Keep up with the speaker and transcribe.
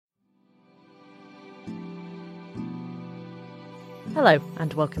Hello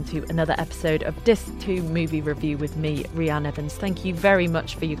and welcome to another episode of Disc 2 Movie Review with me, Rhiannon Evans. Thank you very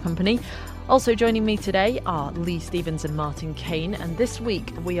much for your company. Also joining me today are Lee Stevens and Martin Kane, and this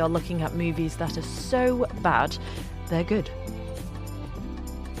week we are looking at movies that are so bad, they're good.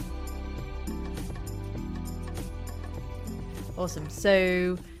 Awesome.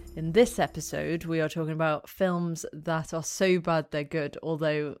 So in this episode we are talking about films that are so bad they're good,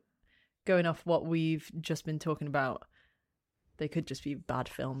 although going off what we've just been talking about, they could just be bad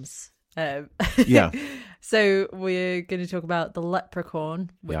films. Yeah. So we're going to talk about The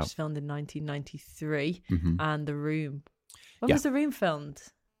Leprechaun, which Yeah. was filmed in 1993, Mhm. and The Room. When Yeah. was The Room filmed?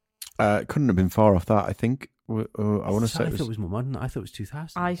 Couldn't have been far off that, I think. I want to say I it thought it was more modern. I thought it was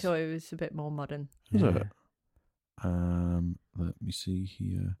 2000. I thought it was a bit more modern. Was Yeah. it? Let me see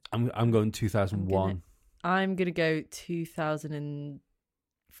here. I'm going 2001. I'm going to go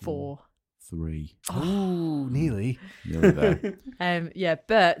 2004. 3. Oh, nearly. Nearly there. Yeah,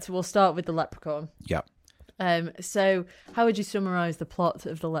 but we'll start with The Leprechaun. Yeah. So how would you summarise the plot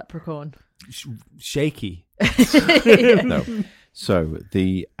of The Leprechaun? Shaky. No. So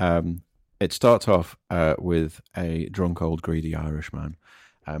it starts off with a drunk old greedy Irishman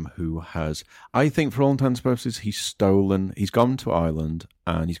who has, I think for all intents and purposes, he's gone to Ireland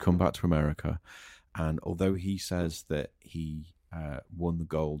and he's come back to America. And although he says that he won the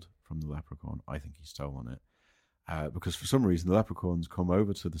gold from the Leprechaun, I think he's stolen it. Because for some reason the Leprechauns come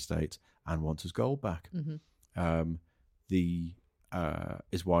over to the States and want his gold back. Mm-hmm.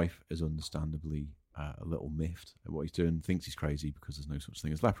 His wife is understandably a little miffed at what he's doing, thinks he's crazy because there's no such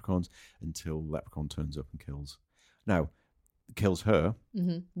thing as leprechauns, until Leprechaun turns up and kills her.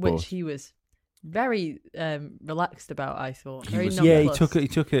 Mm-hmm. Which But- he was very relaxed about, I thought. He Very was- Yeah, he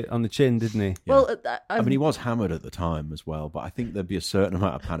nonplussed. took it on the chin, didn't he? Yeah. Well, I mean, he was hammered at the time as well, but I think there'd be a certain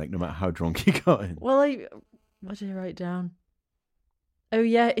amount of panic no matter how drunk he got in. Well, what did I write down? Oh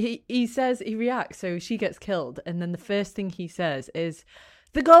yeah, he says, he reacts, so she gets killed, and then the first thing he says is,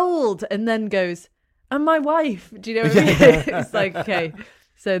 "The gold," and then goes, "And my wife." Do you know what I mean? It's like, okay,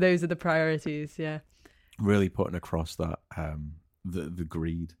 so those are the priorities, yeah. Really putting across that the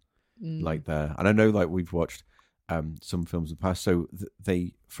greed, Mm. like there. And I know, like, we've watched some films in the past, so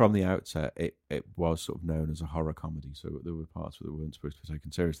they from the outset it was sort of known as a horror comedy, so there were parts that weren't supposed to be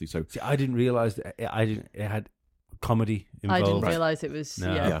taken seriously. So See, I didn't realise that it had comedy I involved. didn't realise it was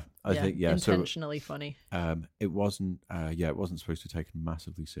No. I think so intentionally funny. it wasn't supposed to be taken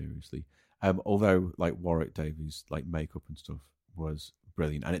massively seriously, although like Warwick Davies' like makeup and stuff was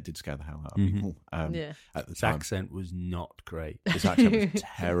brilliant, and it did scare the hell out of Mhm. people Yeah, at the His time. accent was not great. His accent was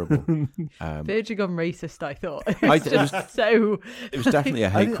terrible. verging on racist, I thought. I It's th- it was- just so. It was definitely a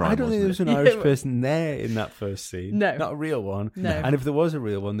hate crime. I don't think there was wasn't an Irish Yeah, person there in that first scene. No. Not a real one. No. And if there was a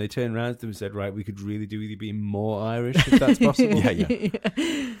real one, they turned around to them and said, right, we could really do with you being more Irish, if that's possible.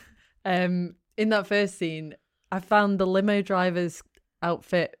 Yeah. In that first scene, I found the limo driver's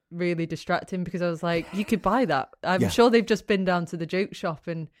outfit really distracting because I was like, you could buy that. I'm Yeah. sure they've just been down to the joke shop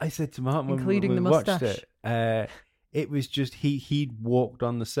and I said to Martin when Including we the watched moustache. it was just he'd walked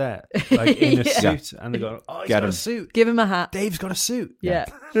on the set like in a Yeah. suit, and they go, "Oh, he's Get got him. a suit. give him a hat. Dave's got a suit." Yeah.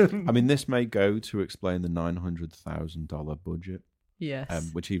 I mean, this may go to explain the $900,000 budget,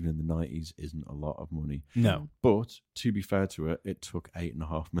 Yes. which even in the 90s isn't a lot of money. No. But to be fair to it, it took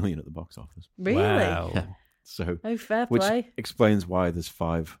 $8.5 million at the box office. Really? Wow. Yeah. So, Oh, fair which play. explains why there's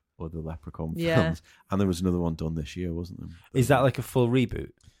 5 other Leprechaun Yeah. films, and there was another one done this year, wasn't there? Is that like a full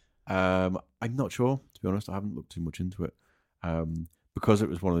reboot? I'm not sure, to be honest. I haven't looked too much into it, because it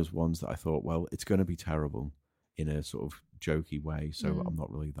was one of those ones that I thought, well, it's going to be terrible in a sort of jokey way, so Mm. I'm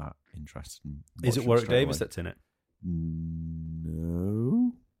not really that interested in Is it watching Warwick straight Davis away. that's in it?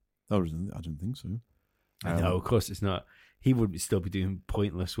 No, I don't think so. No, of course it's not. He would still be doing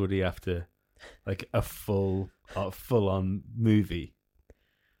Pointless, would he? After like a full on movie.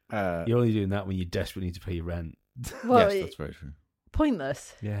 You're only doing that when you desperately need to pay your rent. Well, Yes, that's very true.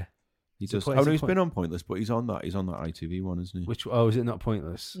 pointless. Yeah. He So does. Point- Oh is no, it he's Point- been on Pointless, but he's on that ITV one, isn't he? Which is it not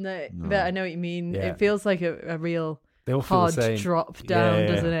Pointless? No, No. but I know what you mean. Yeah. It feels like a real They all feel hard the same. drop down, Yeah.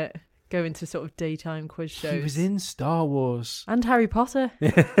 doesn't it? Go into sort of daytime quiz shows. He was in Star Wars. And Harry Potter.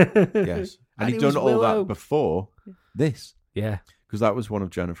 Yes, and he he'd done was all Willow. that before this, Yeah. because that was one of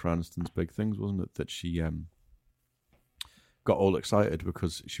Jennifer Aniston's big things, wasn't it? That she got all excited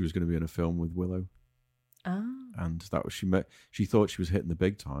because she was going to be in a film with Willow, Ah. and that was she thought she was hitting the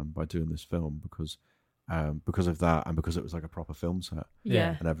big time by doing this film because of that, and because it was like a proper film set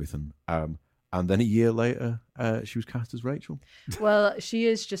Yeah. and everything. And then a year later, she was cast as Rachel. Well, she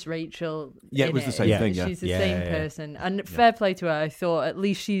is just Rachel. Yeah, it in was the same Yeah. thing, yeah. She's the Yeah, same yeah. person, and fair play to her. I thought at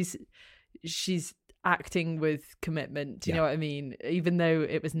least she's acting with commitment. Do you Yeah. know what I mean? Even though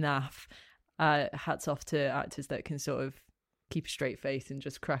it was naff, hats off to actors that can sort of keep a straight face and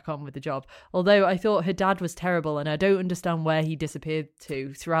just crack on with the job. Although I thought her dad was terrible, and I don't understand where he disappeared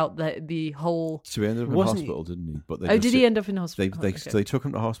to throughout the whole. So he ended up in Wasn't hospital, didn't he? But Did he end up in They hospital? they took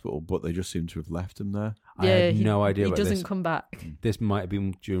him to hospital, but they just seem to have left him there. I had he, no idea He about doesn't this. come back. This might have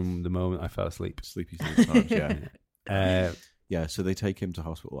been during the moment I fell asleep. Sleepy times, yeah. Uh, Yeah, so they take him to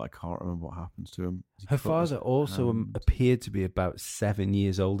hospital. I can't remember what happens to him. He her cut his father also hand. appeared to be about 7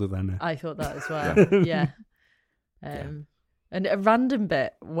 years older than her. I thought that as well. Yeah. And a random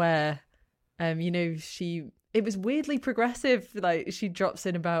bit where, it was weirdly progressive. Like she drops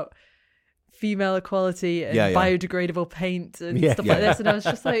in about female equality and biodegradable paint and stuff like this, and I was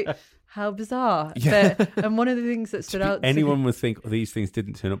just like, how bizarre. Yeah. And one of the things that stood out. Anyone would think these things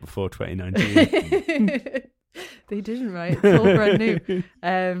didn't turn up before 2019. They didn't, right? It's all brand new.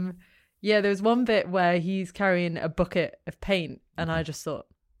 There was one bit where he's carrying a bucket of paint, and I just thought,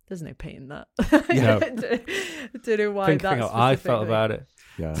 there's no paint in that. No. I don't know why Think that's how I felt about it.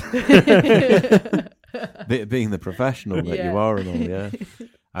 Yeah. Being the professional that you are and all, yeah.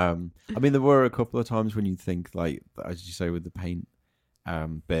 I mean, there were a couple of times when you think, like, as you say, with the paint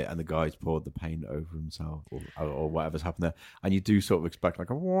bit, and the guy's poured the paint over himself or whatever's happened there, and you do sort of expect like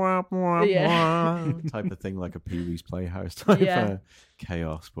a wah, wah, wah type of thing, like a Pee-wee's Playhouse type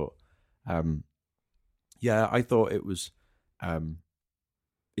chaos. But I thought it was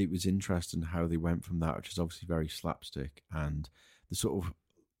interesting how they went from that, which is obviously very slapstick, and the sort of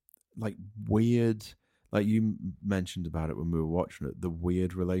like weird, like you mentioned about it when we were watching it, the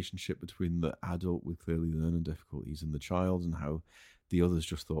weird relationship between the adult with clearly learning difficulties and the child, and how the others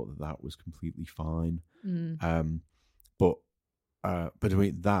just thought that was completely fine. But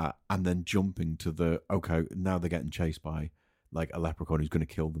between that and then jumping to now they're getting chased by like a leprechaun who's going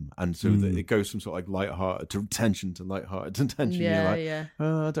to kill them, and so it goes from sort of like lighthearted to tension to lighthearted to tension. Yeah, You're like,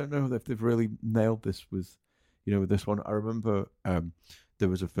 I don't know if they've really nailed this with this one. I remember there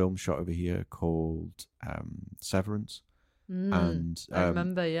was a film shot over here called Severance, and I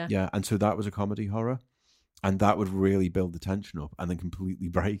remember, yeah, and so that was a comedy horror, and that would really build the tension up and then completely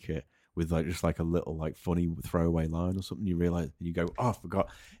break it with like just like a little like funny throwaway line or something. You realize and you go, oh, I forgot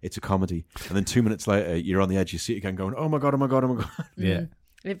it's a comedy, and then 2 minutes later you're on the edge. You see it again, going, oh my god, oh my god, oh my god. Yeah,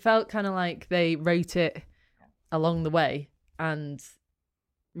 it felt kind of like they wrote it along the way and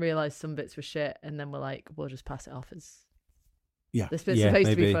realized some bits were shit, and then we're like, we'll just pass it off as this bit's supposed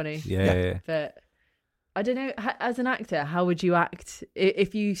to be funny. Yeah. But I don't know, as an actor, how would you act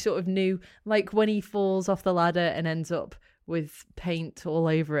if you sort of knew, like when he falls off the ladder and ends up with paint all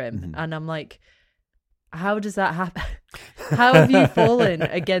over him, and I'm like, how does that happen? How have you fallen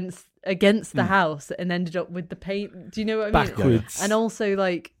against the house and ended up with the paint? Do you know what I mean? Backwards. And also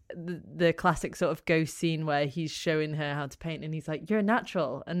like the classic sort of ghost scene where he's showing her how to paint, and he's like, you're a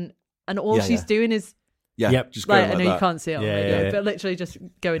natural, and all she's doing is Just like, going I know that. you can't see it on video, yeah. but literally just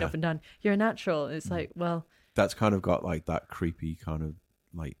going up and down. You're a natural. It's like, well, That's kind of got like that creepy kind of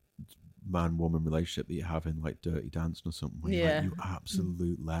like man-woman relationship that you have in like Dirty Dancing or something. Where you're like, you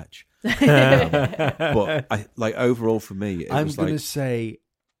absolute lech. But I like overall for me, I'm was gonna like, say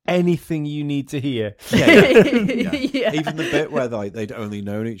anything you need to hear. Yeah. Even the bit where like they'd only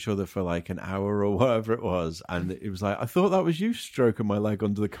known each other for like an hour or whatever it was, and it was like, I thought that was you stroking my leg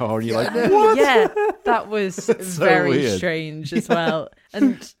under the car, and you're like, what? Yeah, that was so very weird. strange as well.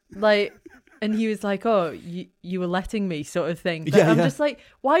 And like, and he was like, oh, you were letting me, sort of thing. But I'm just like,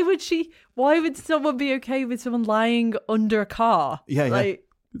 why would someone be okay with someone lying under a car? Like,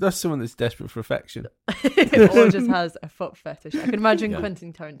 That's someone that's desperate for affection. or just has a foot fetish. I can imagine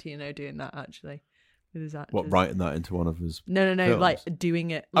Quentin Tarantino doing that actually with his actors. What, writing that into one of his No, films? like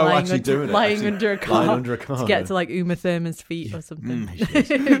doing it. Oh, lying actually doing it. lying Actually under a car. lying under a car, to get to like Uma Thurman's feet or something.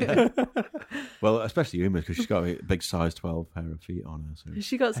 Well, especially Uma, because she's got a big size 12 pair of feet on her. So. Has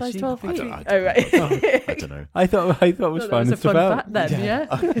she got size 12 feet? I Right. I don't know. I thought it was That fine was a and stuff fun out. fact then, yeah.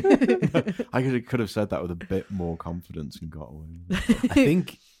 I could have said that with a bit more confidence and got away with it. I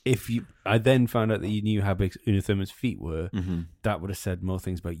think I then found out that you knew how big Una Thurman's feet were, that would have said more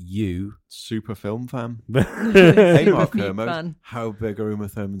things about you. Super film fan. Hey, Hey, Mark feet Kermode, fan. how big are Uma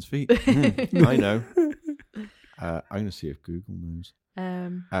Thurman's feet? I know. I'm going to see if Google knows.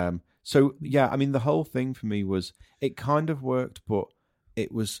 So, yeah, I mean, the whole thing for me was, it kind of worked, but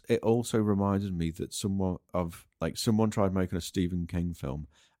it also reminded me that someone tried making a Stephen King film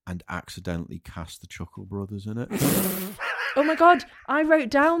and accidentally cast the Chuckle Brothers in it. Oh my god! I wrote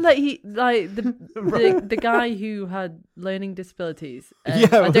down that he the guy who had learning disabilities.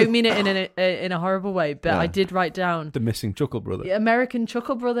 I don't mean it in a horrible way, but I did write down The missing Chuckle Brother. American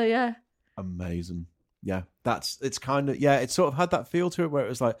Chuckle Brother. Yeah, amazing. Yeah, it's kind of, yeah, it sort of had that feel to it where it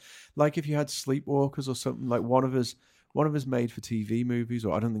was like if you had Sleepwalkers or something, like one of his made for TV movies,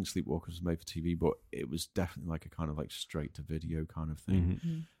 or I don't think Sleepwalkers was made for TV, but it was definitely like a kind of like straight to video kind of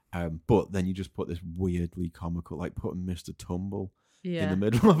thing. But then you just put this weirdly comical, like putting Mr. Tumble in the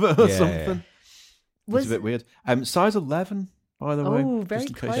middle of it or something. It's a bit weird. Size 11, by the way. Oh, very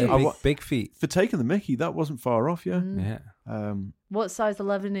close. Big feet. For taking the mickey, that wasn't far off, yeah. Yeah. What size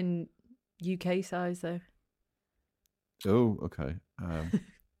 11 in UK size, though? Oh, okay.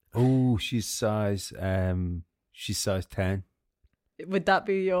 She's size 10. Would that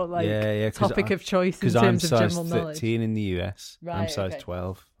be your topic of choice in Because terms I'm of size general knowledge? 13 in the US. Right, I'm size okay.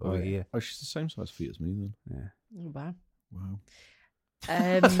 12 over here. Oh, she's the same size feet as me then. Yeah. Oh, wow. Wow.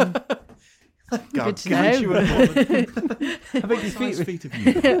 Good to know. How big feet have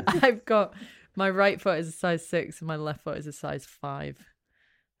you got? I've got my right foot is a size 6 and my left foot is a size 5.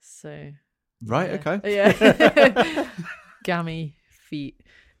 So Right, yeah. okay. Yeah. Gammy feet.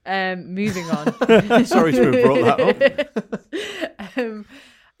 Moving on. Sorry to have brought that up.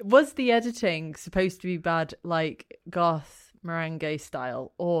 Was the editing supposed to be bad, like goth merengue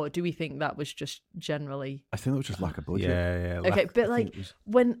style, or do we think that was just generally? I think it was just lack of budget. Yeah. Okay, but like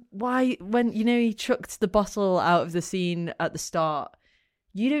when he chucked the bottle out of the scene at the start,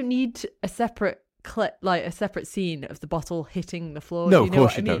 you don't need a separate clip, like a separate scene of the bottle hitting the floor. No, you of know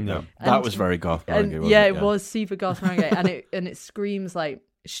course what you I mean? don't. No, that was very goth merengue. And wasn't yeah, it it was super goth merengue, and it screams like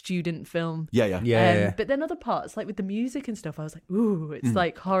student film. Yeah. But then other parts, like with the music and stuff, I was like, ooh, it's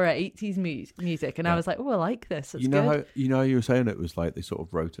like horror 80s music, and I was like, oh, I like this. It's good. How you were saying it was like they sort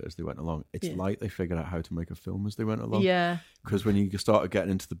of wrote it as they went along. It's like they figured out how to make a film as they went along. Yeah. Because when you started getting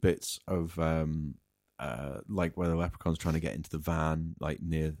into the bits of like where the leprechaun's trying to get into the van, like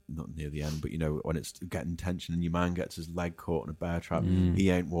not near the end, but when it's getting tension and your man gets his leg caught in a bear trap,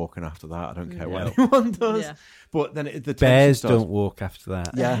 he ain't walking after that. I don't care what anyone does. Yeah. But then the bears don't walk after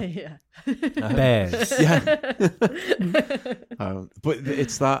that. Yeah. Bears. Yeah. But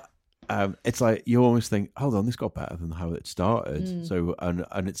it's that. It's like you always think, hold on, this got better than how it started. So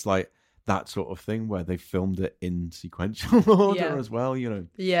and it's like that sort of thing where they filmed it in sequential order as well.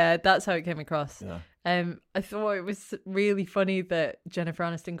 Yeah, that's how it came across. Yeah. I thought it was really funny that Jennifer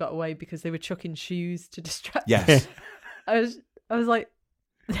Aniston got away because they were chucking shoes to distract. Yes. I was like,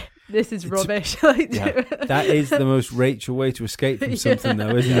 this is rubbish. That is the most Rachel way to escape from something,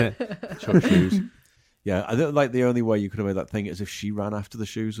 though, isn't it? Chuck shoes. Yeah, I think like the only way you could have made that thing is if she ran after the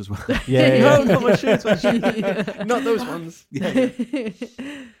shoes as well. Yeah. No, not my shoes. Not those ones. Yeah.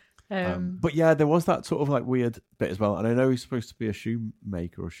 But yeah, there was that sort of like weird bit as well, and I know he's supposed to be a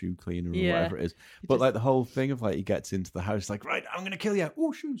shoemaker or shoe cleaner or whatever it is, but like the whole thing of like he gets into the house like, right, I'm gonna kill you.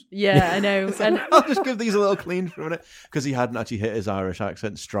 Oh, shoes. Yeah, I know. And I'll just give these a little clean for a minute because he hadn't actually hit his Irish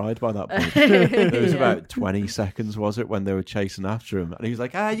accent stride by that point. It was about 20 seconds, was it, when they were chasing after him, and he was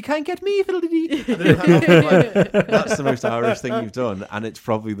like, you can't get me, fiddle-dee-dee. That's the most Irish thing you've done, and it's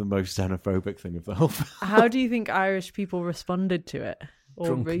probably the most xenophobic thing of the whole film. How do you think Irish people responded to it?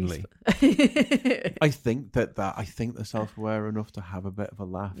 Drunkenly. I think they're self-aware enough to have a bit of a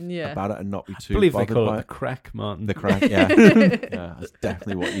laugh about it and not be too I believe they bothered call by it it. the crack, Martin. The crack, yeah. Yeah, that's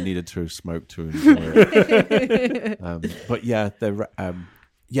definitely what you needed to smoke to enjoy it. But yeah, they're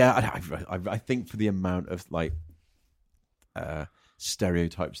I think for the amount of like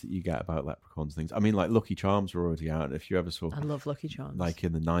stereotypes that you get about leprechauns, things. I mean, like Lucky Charms were already out. If you ever saw, I love Lucky Charms. like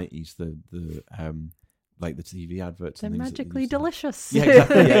in the 90s, the like the TV adverts. They're and things magically delicious. Yeah,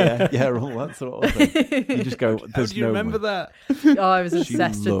 exactly. Yeah, all that sort of thing. You just go, How do you remember that? Oh, I was She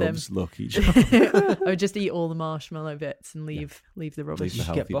obsessed with them. loves Lucky Charms. I would just eat all the marshmallow bits and leave the rubbish. Leave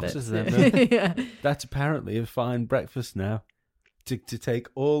the You get healthy boxes bits. of them. No? Yeah. That's apparently a fine breakfast now. To take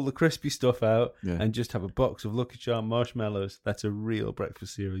all the crispy stuff out and just have a box of Lucky Charm marshmallows. That's a real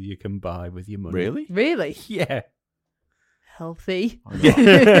breakfast cereal you can buy with your money. Really? Really Yeah. healthy. I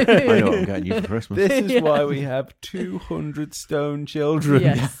know what I'm getting you for Christmas. This is why we have 200 stone children.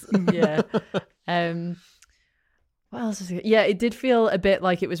 Yes. Yeah. What else was it? Yeah, it did feel a bit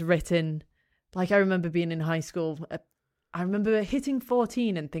like it was written. Like I remember being in high school. I remember hitting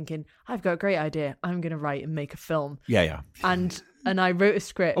 14 and thinking, I've got a great idea. I'm going to write and make a film. Yeah. And I wrote a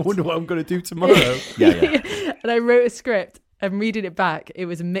script. I wonder what I'm going to do tomorrow. Yeah. And I wrote a script and reading it back, it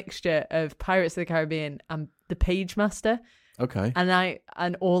was a mixture of Pirates of the Caribbean and The Page Master. Okay.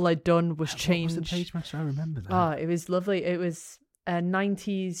 And all I'd done was change. What was the Page Master? I remember that. Oh, it was lovely. It was a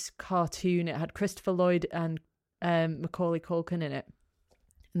 90s cartoon. It had Christopher Lloyd and Macaulay Culkin in it.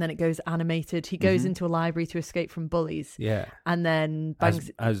 and then it goes animated. He goes into a library to escape from bullies. Yeah. And then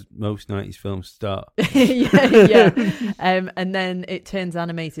bangs... As most 90s films start. yeah. And then it turns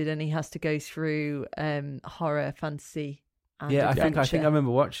animated and he has to go through horror, fantasy, and I adventure. think I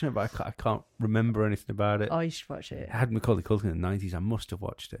remember watching it, but I can't remember anything about it. Oh, you should watch it. It had Macaulay Culkin in the 90s. I must have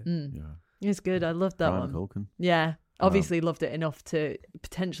watched it. Yeah. It's good. I loved that Brian one. Culkin. Yeah. Obviously loved it enough to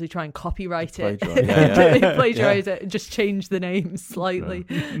potentially try and copyright it. Plagiarise. Plagiarise it. Just change the name slightly.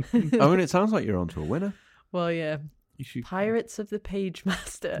 I mean, it sounds like you're onto a winner. Well, yeah. You should... Pirates of the Page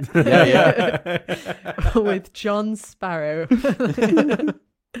Master. Yeah. With John Sparrow.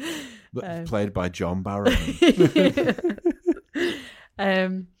 Played by John Barrow.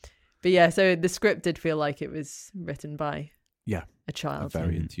 But yeah, so the script did feel like it was written by a child. A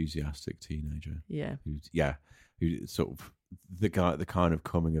very enthusiastic teenager. Yeah. Who sort of the kind of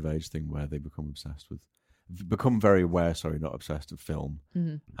coming of age thing where they become very aware, not obsessed, of film.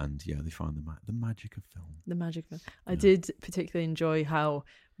 Mm-hmm. And they find the magic of film. The magic of film. I did particularly enjoy how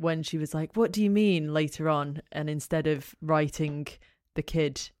when she was like, "What do you mean?" later on, and instead of writing the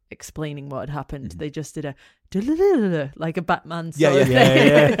kid explaining what had happened, they just did a like a Batman sort of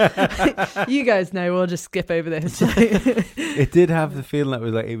thing. You guys know, we'll just skip over this. It did have the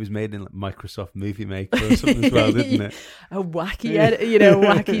feeling that it was made in Microsoft Movie Maker or something as well, didn't it? A wacky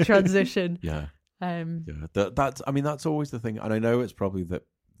wacky transition. That's always the thing, and I know it's probably that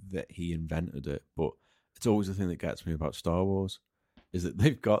he invented it, but it's always the thing that gets me about Star Wars. Is that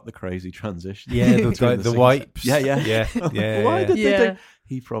they've got the crazy transition? Yeah, the wipes. Yeah. Why did they?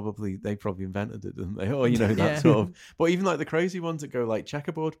 They probably invented it, didn't they? Or that sort of. But even like the crazy ones that go like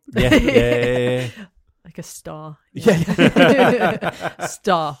checkerboard. Yeah. Like a star. Yeah.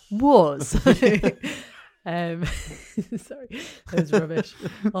 Star Wars. Sorry, that was rubbish.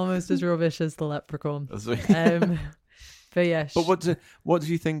 Almost as rubbish as the Leprechaun. But yeah. But what do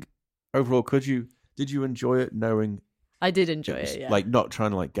you think overall? Did you enjoy it knowing? I did enjoy it, yeah. Like not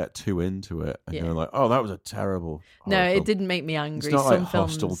trying to get too into it and going like, oh, that was a terrible. No, it film. didn't make me angry. It's not some like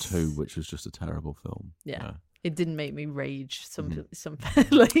films... Hostel 2, which was just a terrible film. Yeah. It didn't make me rage. Some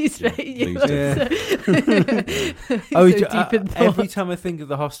families. Every time I think of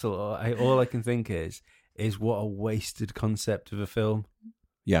The Hostel, all I can think is what a wasted concept of a film.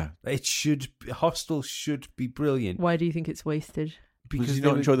 Yeah, Hostel should be brilliant. Why do you think it's wasted? Because you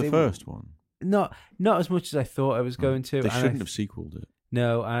don't enjoy the first one. Not as much as I thought I was going to. They shouldn't have sequeled it.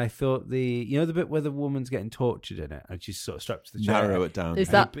 No, and I thought the bit where the woman's getting tortured in it, and she's sort of strapped to the chair. Narrow it down. Is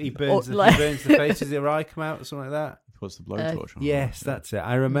that he burns the face as her eye come out or something like that? He puts the blowtorch on. Yes, that's it.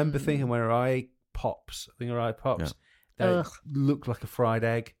 I remember thinking when her eye pops, that it looked like a fried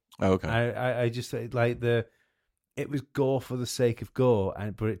egg. Oh, okay. I just like it was gore for the sake of gore,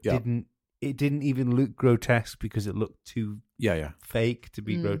 but it didn't. It didn't even look grotesque because it looked too fake to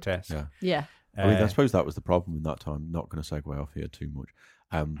be grotesque. Yeah. I mean, I suppose that was the problem in that time. Not going to segue off here too much,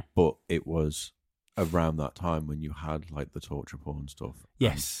 but it was around that time when you had like the torture porn stuff.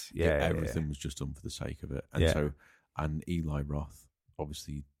 Yes, everything was just done for the sake of it, and and Eli Roth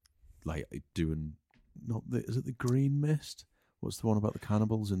obviously like doing is it the Green Mist? What's the one about the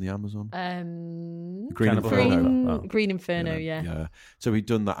cannibals in the Amazon? Green Inferno, yeah. So he'd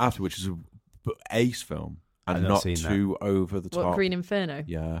done that after, which is a ace film, and not too over the top. What, Green Inferno?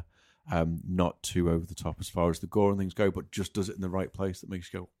 Yeah. Not too over the top as far as the gore and things go, but just does it in the right place that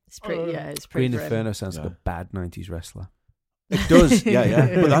makes you go. It's pretty. Yeah, it's pretty. Green grim. Inferno sounds like a bad 90s wrestler. It does,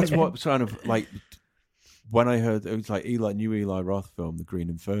 yeah. But that's what kind of like when I heard it was like new Eli Roth film, The Green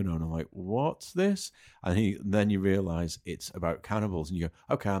Inferno, and I'm like, what's this? And then you realise it's about cannibals, and you go,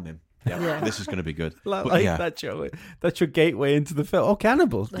 okay, I'm in. Yeah. This is going to be good. That's your gateway into the film. Oh,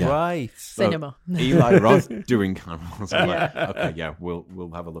 cannibals, right? Cinema. So, Eli Roth doing cannibals. I'm like, okay,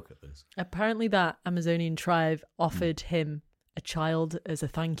 we'll have a look at this. Apparently, that Amazonian tribe offered him a child as a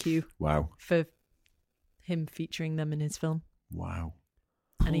thank you. Wow. For him featuring them in his film. Wow.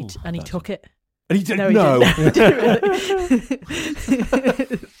 And he took it. And he didn't. No. He didn't really.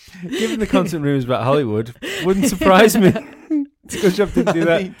 Given the constant rumours about Hollywood, wouldn't surprise me. Good job didn't do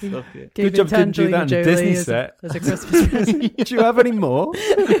that. Good job didn't do that in a Disney set. As a Christmas present. Do you have any more?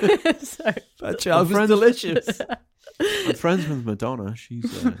 Sorry. That child was delicious. I'm friends with Madonna. She's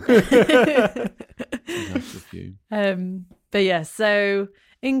a few. But yeah, so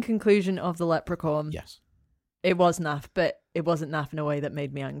in conclusion of The Leprechaun, yes, it was naff, but it wasn't naff in a way that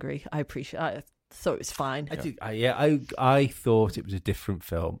made me angry. I thought it was fine. I thought it was a different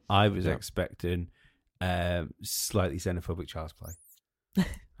film. I was expecting slightly xenophobic child's play.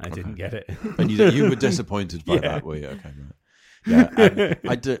 I didn't get it. And you were disappointed by that, were you? Okay, right. Yeah,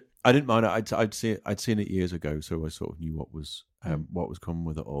 I didn't mind it. I'd seen it years ago, so I sort of knew what was coming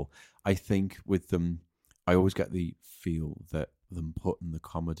with it all. I think with them, I always get the feel that them putting the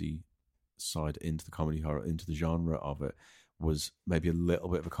comedy side into the comedy horror, into the genre of it, was maybe a little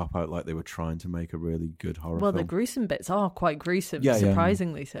bit of a cop out. Like they were trying to make a really good horror. Well, film. the gruesome bits are quite gruesome, Yeah,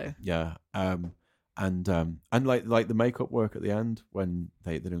 surprisingly so. Yeah. And like the makeup work at the end when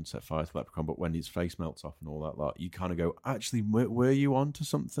they don't set fire to the leprechaun, but when his face melts off and all that lot, you kind of go, actually, were you onto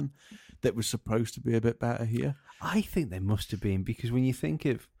something that was supposed to be a bit better here? I think they must have been, because when you think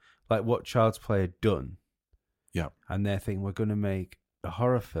of like what Child's Play had done, yeah, and they're thinking we're going to make a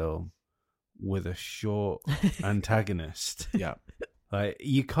horror film with a short antagonist, yeah. Like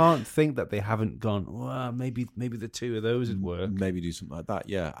you can't think that they haven't gone. Well, maybe the two of those would work. Maybe do something like that.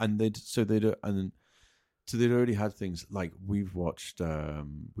 Yeah, and they'd already had things like we watched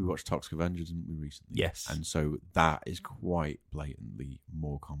Toxic Avenger, didn't we, recently? Yes, and so that is quite blatantly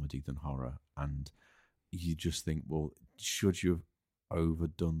more comedy than horror, and you just think, well, should you have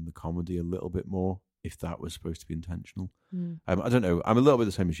overdone the comedy a little bit more if that was supposed to be intentional? I don't know. I'm a little bit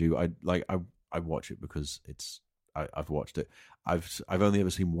the same as you. I watch it because I've watched it. I've only ever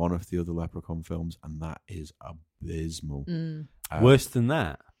seen one of the other Leprechaun films, and that is abysmal. Worse than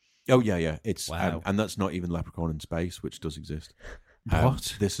that? Oh yeah. It's wow. And that's not even Leprechaun in Space, which does exist.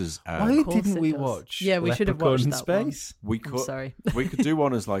 What? This is why didn't we watch? Yeah, we should have watched in that Space. One. We could. Sorry. We could do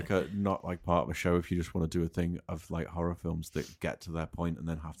one as like a not like part of a show if you just want to do a thing of like horror films that get to their point and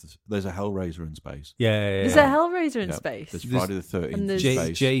then have to. There's a Hellraiser in space. Yeah. There's a Hellraiser in Yeah. space. There's Friday the 13th in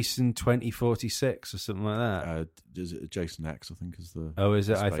space. Jason 2046 or something like that. Is it Jason X? I think is the. Oh, is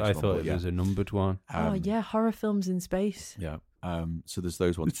it? the I space thought one, it was a numbered one. Oh yeah, horror films in space. Yeah. So there's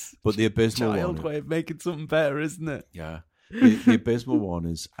those ones, but the abysmal Child one. way of making something better, isn't it? Yeah. The abysmal one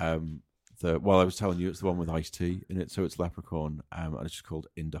is I was telling you, it's the one with Ice-T in it. So it's Leprechaun, and it's just called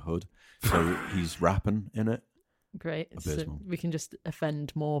In the Hood. So he's rapping in it. Great. So Abysmal. we can just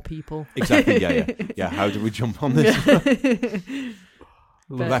offend more people. Exactly. Yeah. How do we jump on this?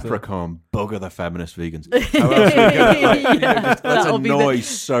 Leprechaun, bugger the feminist vegans. How else are we gonna, let's That'll be annoy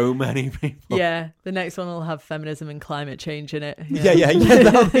so many people. Yeah, the next one will have feminism and climate change in it. Yeah.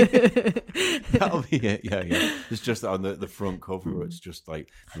 That'll be it. Yeah. It's just on the front cover. It's just like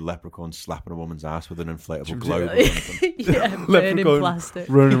the leprechaun slapping a woman's ass with an inflatable globe or something. Yeah, burning plastic.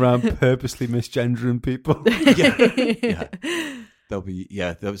 Running around purposely misgendering people. Yeah. They'll be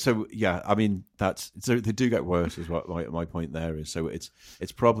I mean so they do get worse is what my point there is. So it's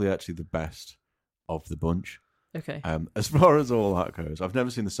probably actually the best of the bunch. Okay. As far as all that goes, I've never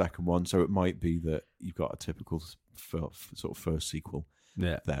seen the second one, so it might be that you've got a typical sort of first sequel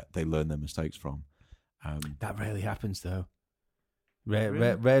that they learn their mistakes from. That rarely happens though.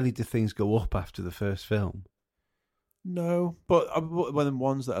 Rarely do things go up after the first film. No, but when the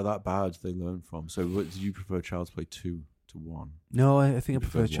ones that are that bad, they learn from. So, did you prefer Child's Play 2 to 1? No, I think I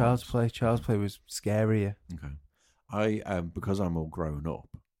prefer prefer Child's ones. Play. Child's Play was scarier. Okay, I because I'm all grown up.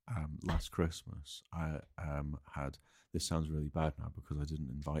 Last Christmas, I had. This sounds really bad now because I didn't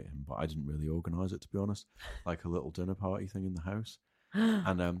invite him, but I didn't really organise it, to be honest. Like a little dinner party thing in the house.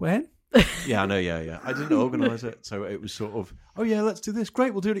 And When? yeah, I know, yeah. I didn't organise it, so it was sort of, oh yeah, let's do this.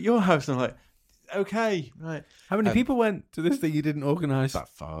 Great, we'll do it at your house. And I'm like, okay, right. How many people went to this thing you didn't organise? About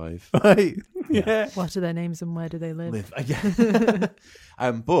 5. Right. Yeah. Yeah. What are their names and where do they live? Yeah.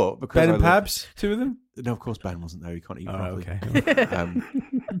 But because Ben I and lived- Pabs, 2 of them? no, of course Ben wasn't there. He can't eat properly. Okay.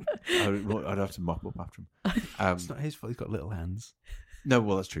 I'd have to mop up after him. It's not his fault. He's got little hands. No,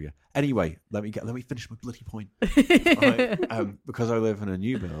 well, that's true. Yeah. Anyway, let me finish my bloody point. Right, because I live in a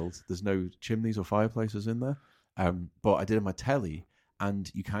new build, there's no chimneys or fireplaces in there. But I did on my telly,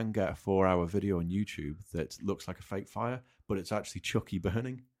 and you can get a 4-hour video on YouTube that looks like a fake fire, but it's actually Chucky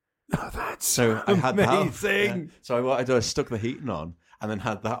burning. Oh, that's So I had that on. amazing. Yeah. So what I did, I stuck the heating on, and then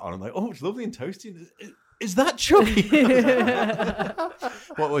had that on. I'm like, oh, it's lovely and toasty. Is that Chucky?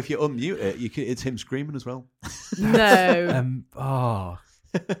 Well, if you unmute it, it's him screaming as well. No.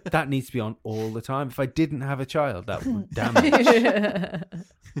 That needs to be on all the time. If I didn't have a child, that would damage.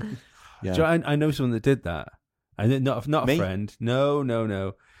 Yeah. So I know someone that did that, and not a Me? friend. No.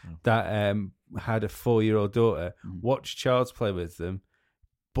 That had a 4-year-old daughter. Watched Child's Play with them.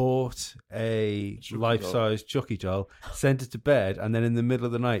 Bought a Chucky life-size Chucky doll, sent her to bed, and then in the middle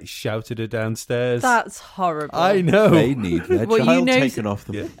of the night shouted her downstairs. That's horrible. I know. They need their Well, you child know- taken off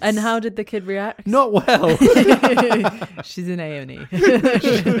them. Yeah. And how did the kid react? Not well. She's in A&E.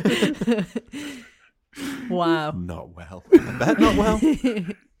 Wow. Not well. I bet not well.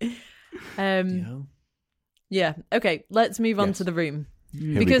 Yeah. Okay, let's move on Yes. to the room.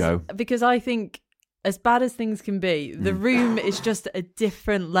 Here we go. Because I think as bad as things can be, The Room is just a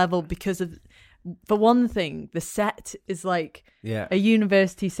different level because of, for one thing, the set is like a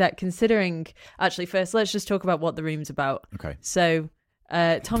university set. Considering, actually, first let's just talk about what The Room's about. Okay. So,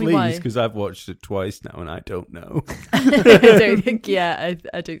 Tommy Please, Wiseau, because I've watched it twice now and I don't know. I don't think. Yeah,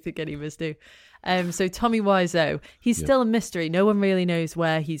 I don't think any of us do. So Tommy Wiseau, he's still a mystery. No one really knows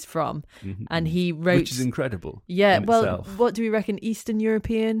where he's from, and he wrote, which is incredible. Yeah, in well, itself. what do we reckon? Eastern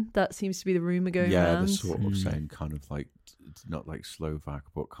European. That seems to be the rumor going Yeah, around. they're sort of saying kind of like, it's not like Slovak,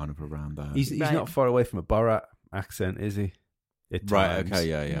 but kind of around there. He's Right. not far away from a Borat accent, is he? At Right. times.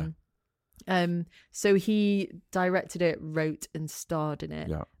 Okay. Yeah. So he directed it, wrote and starred in it,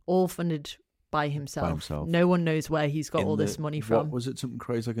 Yeah. all funded by himself. himself. No one knows where he's got all this money from. What was it? Something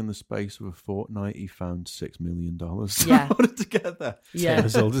crazy like in the space of a fortnight, he found $6 million. Yeah. in order to get there. Yeah.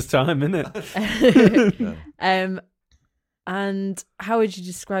 As old as time, isn't it? Yeah. And how would you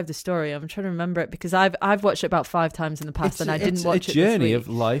describe the story? I'm trying to remember it because I've watched it about 5 times in the past, and I didn't watch it. it It's a journey this of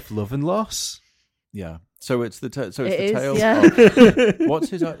week. life, love, and loss. Yeah. So it's the It is, tale yeah. of what's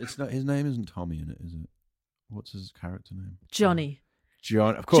his? It's not his name. Isn't Tommy in it? Is it? What's his character name? Johnny.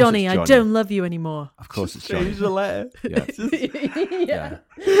 John. Of course, Johnny, it's I Johnny. don't love you anymore. Of course, it's Johnny. Change the letter. Yeah.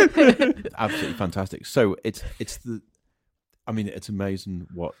 Absolutely fantastic. So it's the. I mean, it's amazing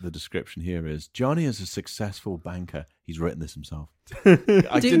what the description here is. Johnny is a successful banker. He's written this himself.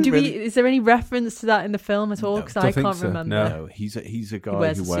 Is there any reference to that in the film at all? No, Because don't I think can't so, remember. no. No, he's a guy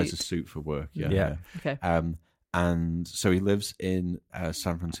wears who a wears a suit. suit for work. Yeah. Yeah. Okay. And so he lives in a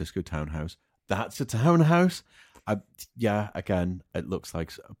San Francisco townhouse. That's a townhouse. Again, it looks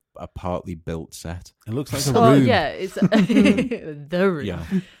like a partly built set. It looks like a Well, room. yeah, it's the room.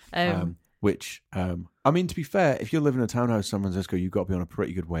 Yeah. Which, I mean, to be fair, if you're living in a townhouse in San Francisco, you've got to be on a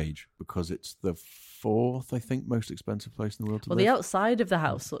pretty good wage because it's the 4th, I think, most expensive place in the world to Well, live. the outside of the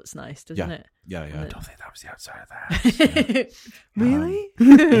house looks nice, doesn't it? Yeah. I don't think that was the outside of the house. Really?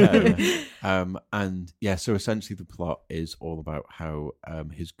 And yeah, so essentially the plot is all about how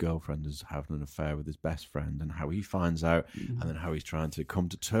his girlfriend is having an affair with his best friend and how he finds out and then how he's trying to come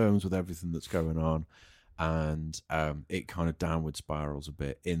to terms with everything that's going on. And it kind of downward spirals a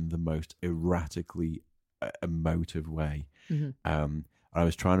bit in the most erratically emotive way. I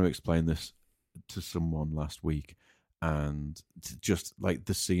was trying to explain this to someone last week, and just like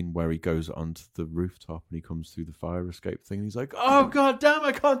the scene where he goes onto the rooftop and he comes through the fire escape thing and he's like, oh god damn,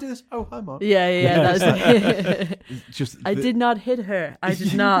 I can't do this. Oh, hi Mark. Yeah. That's Just I did not hit her. I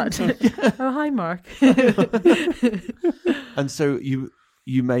did not. Oh, hi, Mark. And so you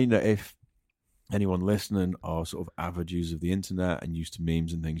may know, if anyone listening are sort of avid users of the internet and used to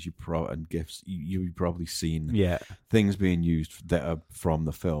memes and things, and GIFs, you've probably seen things being used that are from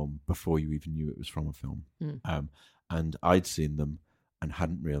the film before you even knew it was from a film. And I'd seen them and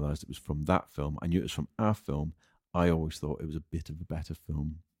hadn't realised it was from that film. I knew it was from our film. I always thought it was a bit of a better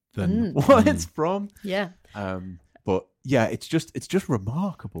film than what it's from. Yeah. But yeah, it's just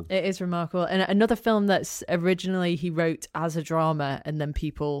remarkable. It is remarkable. And another film that's originally he wrote as a drama and then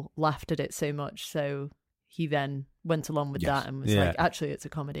people laughed at it so much. So he then went along with that and was like, actually, it's a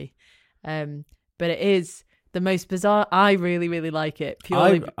comedy. But it is the most bizarre. I really, really like it.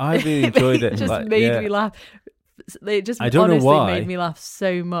 Purely, I really enjoyed it. It just made me laugh. It just I don't know honestly why. made me laugh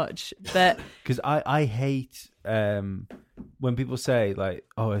so much. That because I hate when people say like,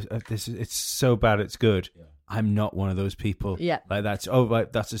 oh, it's so bad it's good. I'm not one of those people. Yeah. Like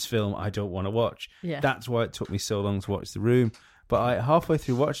that's this film I don't want to watch. Yeah. That's why it took me so long to watch The Room. But halfway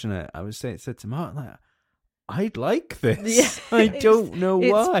through watching it, I said to Martin, like, I'd like this. Yeah. I don't know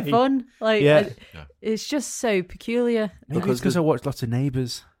why. It's fun. Like, it's just so peculiar. Maybe it's because I watched lots of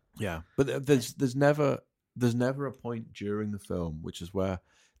Neighbours. Yeah, but there's never a point during the film, which is where,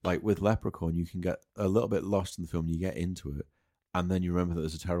 like with Leprechaun, you can get a little bit lost in the film. You get into it, and then you remember that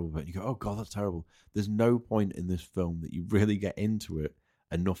there's a terrible bit. And you go, "Oh God, that's terrible." There's no point in this film that you really get into it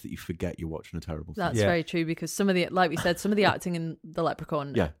enough that you forget you're watching a terrible film. That's very true, because some of the, like we said, some of the acting in The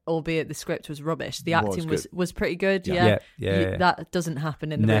Leprechaun, albeit the script was rubbish, the acting was pretty good. Yeah. That doesn't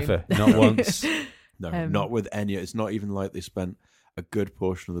happen in The Room. Never, not once. No, not with any. It's not even like they spent a good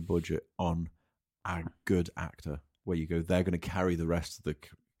portion of the budget on a good actor, where you go, they're going to carry the rest of the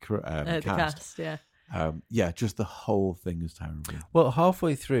cast. Just the whole thing is terrible. Well,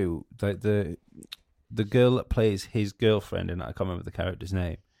 halfway through, the girl that plays his girlfriend, and I can't remember the character's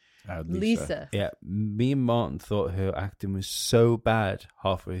name, Lisa. Yeah, me and Martin thought her acting was so bad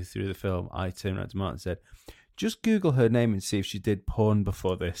halfway through the film. I turned around to Martin and said, just Google her name and see if she did porn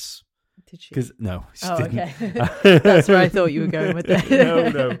before this. Did she? Because no, she didn't. Okay. That's where I thought you were going with that.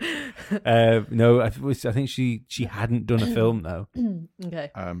 No. I think she hadn't done a film though.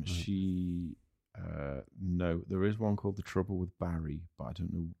 Okay. No, there is one called The Trouble with Barry, but I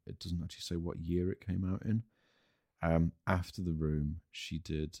don't know. It doesn't actually say what year it came out in. After The Room, she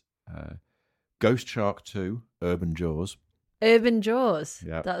did Ghost Shark 2, Urban Jaws. Urban Jaws.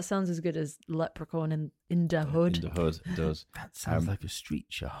 Yeah. That sounds as good as Leprechaun in the Hood. In the Hood, it does. That sounds like a street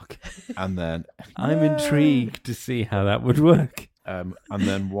shark. And then I'm intrigued to see how that would work. and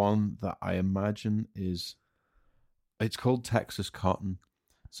then one that I imagine it's called Texas Cotton.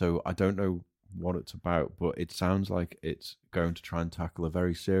 So I don't know what it's about, but it sounds like it's going to try and tackle a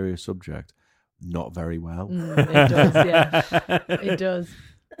very serious subject, not very well. It does, yeah. It does.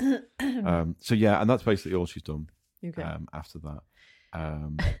 So yeah, and that's basically all she's done. Okay. After that,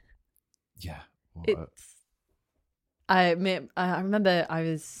 yeah. I remember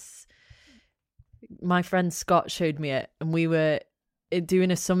my friend Scott showed me it, and we were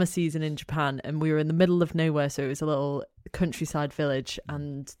doing a summer season in Japan, and we were in the middle of nowhere, so it was a little countryside village,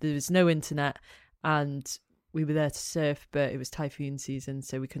 and there was no internet, and we were there to surf, but it was typhoon season,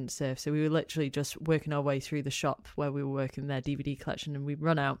 so we couldn't surf. So we were literally just working our way through the shop where we were working their DVD collection, and we'd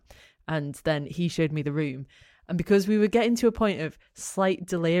run out, and then he showed me The Room. And because we were getting to a point of slight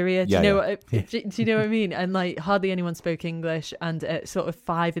delirium, do you know what I mean? And like hardly anyone spoke English. And at sort of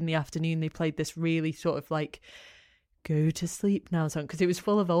 5 p.m, they played this really sort of like "Go to sleep now" song, because it was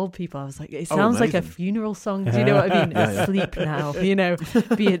full of old people. I was like, it sounds like a funeral song. Do you know what I mean? Sleep now,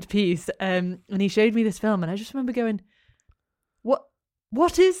 be at peace. And he showed me this film, and I just remember going,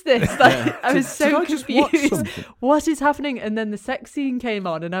 What is this? Like, I was so confused. What is happening? And then the sex scene came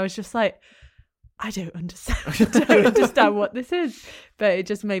on, and I was just like, I don't understand. I don't understand what this is. But it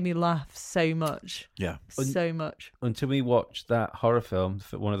just made me laugh so much. Yeah. So much. Until we watched that horror film,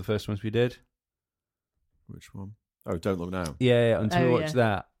 one of the first ones we did. Which one? Oh, Don't Look Now. Yeah, until we watched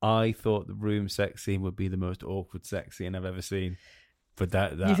that, I thought The Room sex scene would be the most awkward sex scene I've ever seen. But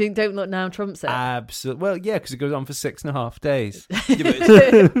that you think Don't Look Now trumps it? Absolutely. Well, yeah, because it goes on for 6.5 days. Yeah, but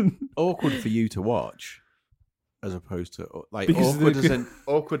it's awkward for you to watch. As opposed to like because awkward as in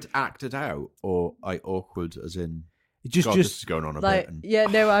awkward acted out, or like awkward as in just this is going on a bit. Yeah,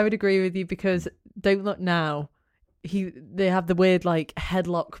 no, I would agree with you, because Don't Look Now, they have the weird like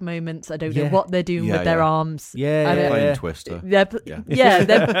headlock moments. I don't know what they're doing with their arms. Yeah, playing Twister. They're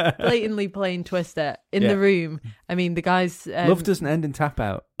blatantly playing Twister in The Room. I mean, the guys. Love doesn't end in tap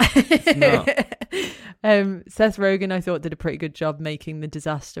out. It's not. Seth Rogen, I thought, did a pretty good job making the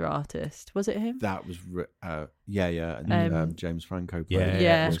disaster artist. Was it him? That was and James Franco played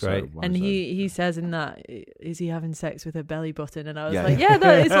yeah, that's great. And he says in that, is he having sex with her belly button? And I was like, yeah,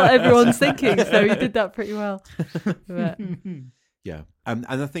 that is what everyone's thinking. So he did that pretty well. But... yeah, and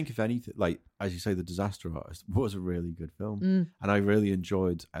I think if anything, like as you say, The Disaster Artist was a really good film, and I really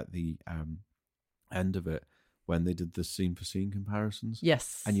enjoyed at the end of it when they did the scene for scene comparisons.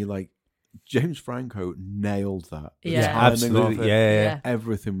 Yes, and you're like, James Franco nailed that. Yeah, absolutely. Yeah.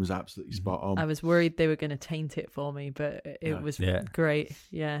 Everything was absolutely spot on. I was worried they were going to taint it for me, but it was great.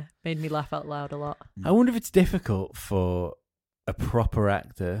 Yeah, made me laugh out loud a lot. I wonder if it's difficult for a proper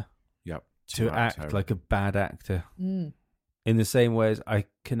actor to act like a bad actor. In the same way as I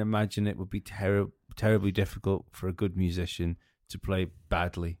can imagine it would be terribly difficult for a good musician to play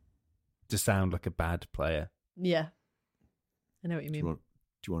badly, to sound like a bad player. Yeah, I know what you mean.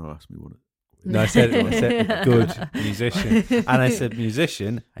 Do you want to ask me what it... No, I said good musician. And I said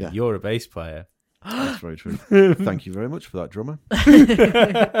musician, and you're a bass player. That's very true. Thank you very much for that, drummer.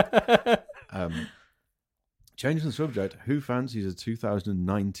 Changing the subject, who fancies a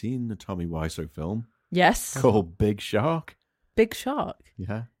 2019 Tommy Wiseau film? Yes. Called Big Shark. Big Shark?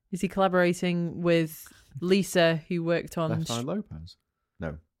 Yeah. Is he collaborating with Lisa, who worked on... Left Eye Lopez?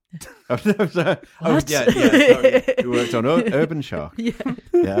 No. Sorry. We worked on Urban Shark.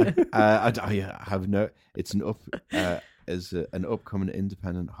 I have no. It's an an upcoming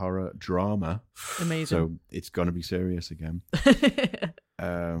independent horror drama. Amazing. So it's going to be serious again.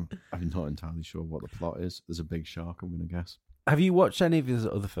 I'm not entirely sure what the plot is. There's a big shark, I'm going to guess. Have you watched any of his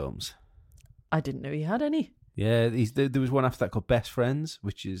other films? I didn't know he had any. Yeah, there was one after that called Best Friends,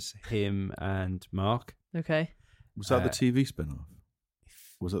 which is him and Mark. Okay. Was that the TV spin-off?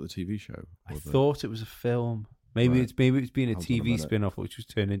 Was that the TV show? I thought it was a film. Maybe it's been a TV spin-off, which was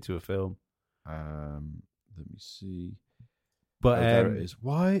turned into a film. Let me see. But there it is.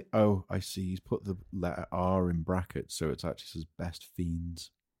 Why? Oh, I see. He's put the letter R in brackets, so it actually says Best Fiends.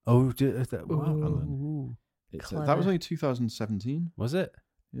 Oh, that was only 2017. Was it?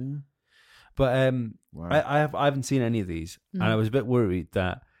 Yeah. But wow. I haven't seen any of these, and I was a bit worried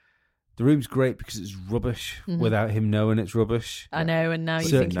that The Room's great because it's rubbish without him knowing it's rubbish. I know, and now you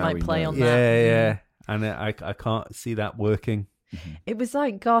think he might play on that. Yeah. And I can't see that working. It was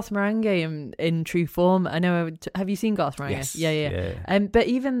like Garth Marenghi in true form. I know. Have you seen Garth Marenghi? Yes. Yeah. But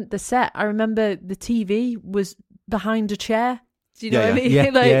even the set, I remember the TV was behind a chair. Do you know what I mean?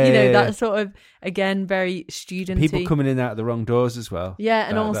 Yeah. That sort of, again, very studenty. People coming in and out of the wrong doors as well. Yeah,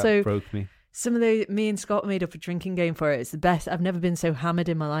 and also that broke me. some of me and Scott made up a drinking game for it. It's the best. I've never been so hammered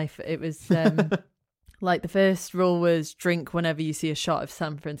in my life. It was like the first rule was drink whenever you see a shot of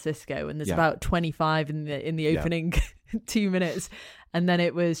San Francisco, and there's about 25 in the opening 2 minutes, and then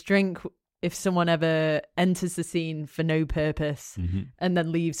it was drink if someone ever enters the scene for no purpose and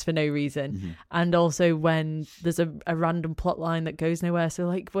then leaves for no reason, and also when there's a random plot line that goes nowhere. So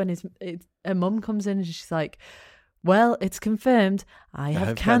like when a mum comes in and she's like, well, it's confirmed I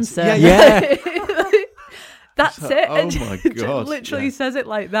have cancer. Yeah. That's it. Oh And my she God. literally says it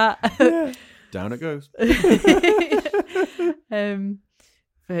like that. Down it goes.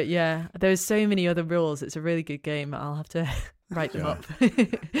 But yeah, there's so many other rules. It's a really good game. I'll have to write them up.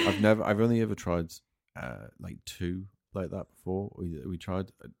 I've only ever tried like 2 like that before. We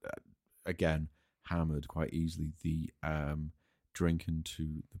tried again, hammered quite easily, the drinking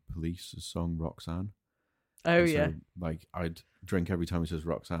to the Police's song Roxanne. Oh, And so, yeah. like I'd drink every time he says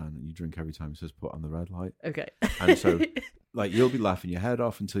Roxanne, and you drink every time he says put on the red light. Okay. And so like you'll be laughing your head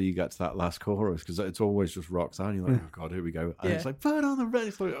off until you get to that last chorus, because it's always just Roxanne. You're like, oh God, here we go. And it's like, put on the red.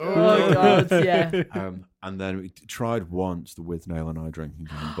 It's like, Oh God, yeah. And then we tried once the With Nail and I drinking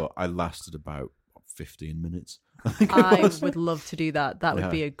game, but I lasted about 15 minutes. I would love to do that. That would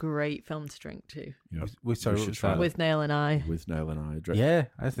be a great film to drink to. Yeah. Sorry, what was that? With Nail and I. With Nail and I drink. Yeah,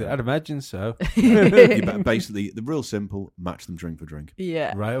 I'd imagine so. Basically, the real simple, match them drink for drink.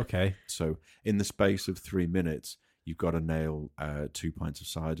 Yeah. Right, okay. So in the space of 3 minutes, you've got to nail 2 pints of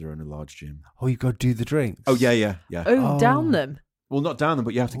cider and a large gin. Oh, you've got to do the drinks. Oh, yeah. Oh, down them. Well, not down them,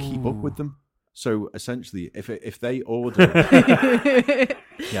 but you have to keep up with them. So essentially, if they order,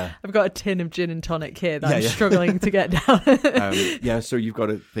 I've got a tin of gin and tonic here that I'm struggling to get down. So you've got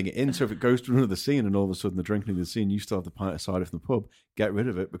to think it in. So if it goes to another scene, and all of a sudden the drinking of the scene, you still have the pint of cider from the pub. Get rid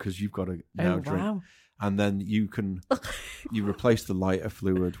of it, because you've got to now drink. Wow. And then you replace the lighter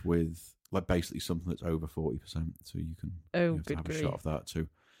fluid with like basically something that's over 40%. So you can have to have a shot of that too.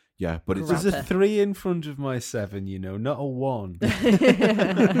 Yeah, but it's There's a 3 in front of my 7, not a 1.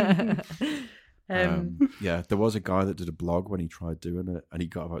 There was a guy that did a blog when he tried doing it, and he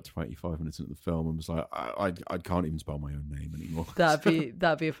got about 25 minutes into the film and was like, I can't even spell my own name anymore.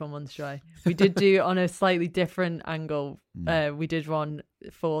 That'd be a fun one to try. We did do on a slightly different angle. We did one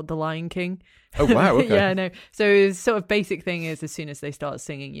for The Lion King. Oh wow! Okay. Yeah, no. So his sort of basic thing is, as soon as they start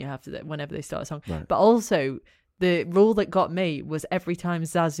singing, you have to, whenever they start a song. Right. But also, the rule that got me was every time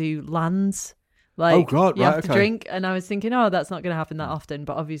Zazu lands, like, you have to drink. And I was thinking, that's not going to happen that often.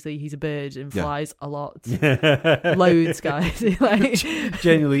 But obviously, he's a bird and flies a lot. Loads, guys. Like,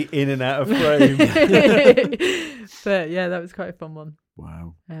 Genuinely in and out of frame. But yeah, that was quite a fun one.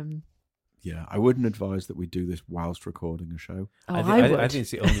 Wow. Yeah, I wouldn't advise that we do this whilst recording a show. I would. I think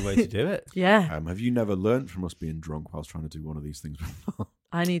it's the only way to do it. Yeah. Have you never learned from us being drunk whilst trying to do one of these things before?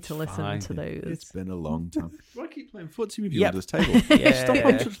 I need to listen to those. It's been a long time. Do I keep playing footsie with you under this table? Yeah. Stop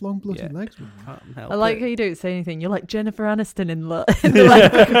on such long bloody legs. Can't help I like it. how you don't say anything. You're like Jennifer Aniston in the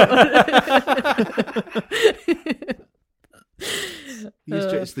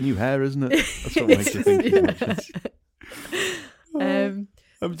It's the new hair, isn't it? That's what makes you think you watch it.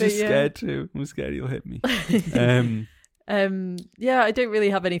 I'm just scared too. I'm scared you'll hit me. Yeah, I don't really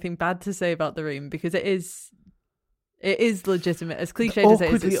have anything bad to say about The Room, because it is legitimate. As cliched as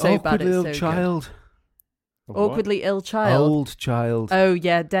it is, it's so bad. It's so child. good. Awkwardly ill child. Old child. Oh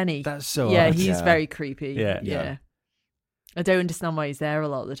yeah, Denny. That's so yeah, odd. he's very creepy. Yeah. I don't understand why he's there a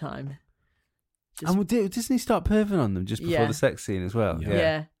lot of the time. And doesn't he start perving on them just before the sex scene as well?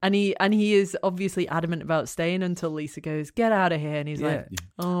 Yeah. And he is obviously adamant about staying until Lisa goes, "Get out of here," and he's like,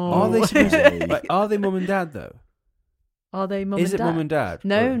 "Oh." Are they mum and dad though? Are they mum and dad? Is it mum and dad?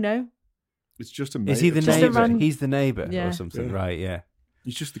 No. It's just a mate. Is he the neighbour? man. He's the neighbour Yeah. or something, Yeah. right? Yeah.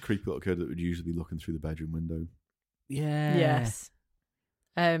 He's just the creepy little kid that would usually be looking through the bedroom window. Yeah. Yes.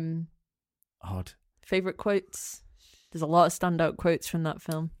 Odd. Favorite quotes? There's a lot of standout quotes from that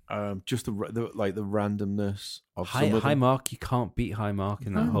film. Just the randomness of High some of them. Mark. You can't beat High Mark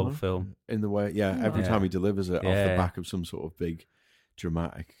in that whole film. In the way, every time he delivers it off the back of some sort of big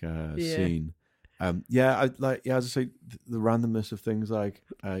dramatic scene. As I say, the randomness of things like,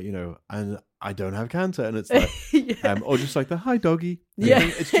 and I don't have cancer, and it's like, or just like the hi doggy.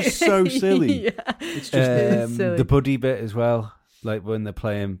 It's just so silly. It's just silly. The buddy bit as well, like when they're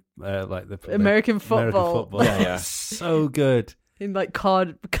playing like the American football. Yeah, so good. in like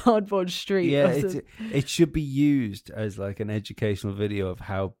cardboard street. Yeah, it should be used as like an educational video of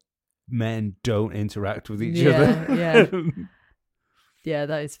how men don't interact with each other. Yeah. Yeah,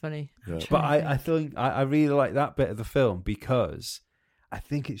 that is funny. Yeah. But I think I really like that bit of the film because I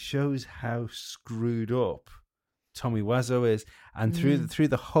think it shows how screwed up Tommy Wiseau is, and through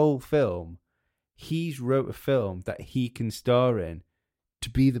the whole film, he's wrote a film that he can star in to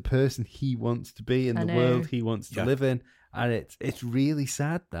be the person he wants to be in the world he wants to live in, and it's really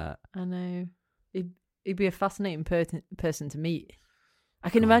sad that. I know. He'd be a fascinating person to meet. I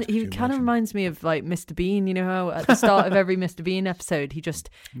can imagine. He kind of reminds me of like Mr. Bean. You know how at the start of every Mr. Bean episode, he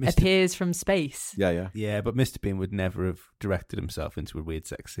just appears from space. Yeah. But Mr. Bean would never have directed himself into a weird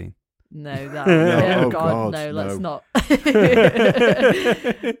sex scene. No, that. God, no, let's not.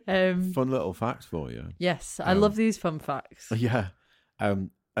 Fun little facts for you. Yes, I love these fun facts. Yeah. At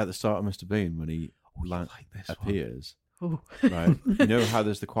the start of Mr. Bean, when he appears, right? You know how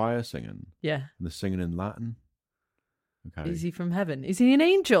there's the choir singing? Yeah. And they're singing in Latin. Okay. Is he from heaven? Is he an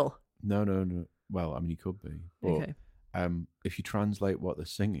angel? No. Well, I mean, he could be. But, Okay. If you translate what they're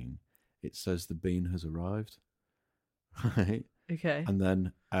singing, it says the bean has arrived. Right. Okay. And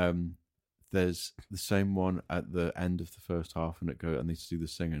then there's the same one at the end of the first half, and they do the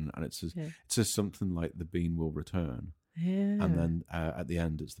singing, and it says something like the bean will return. Yeah. And then at the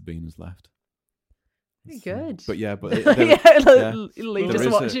end, it's the bean has left. Very good. But yeah, but Lee just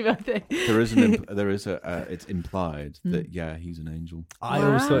watching my thing. It's implied that he's an angel. I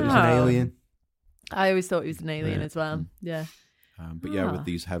always thought he was an alien. I always thought he was an alien as well. Yeah. But with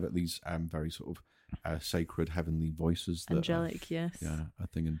these very sort of sacred heavenly voices, that angelic, yes. Yeah, I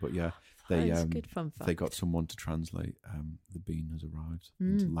think. But yeah, That's a good fun fact. they got someone to translate the bean has arrived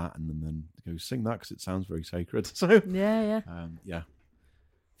into Latin, and then go sing that because it sounds very sacred. So yeah. Yeah.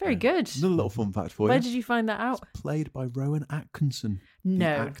 Very good. Another little fun fact for you. Where did you find that out? It's played by Rowan Atkinson, the No.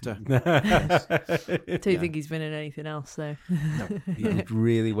 actor. I don't think he's been in anything else, though. No, He did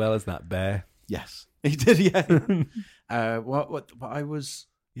really well as that bear. yes, he did. Yeah. What I was.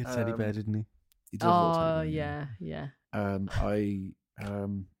 He had teddy bear, didn't he? He did have a little Oh, teddy bear, yeah.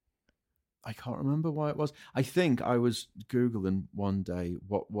 I can't remember why it was. I think I was Googling one day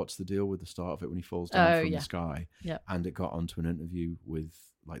what's the deal with the start of it when he falls down from the sky. Yeah. And it got onto an interview with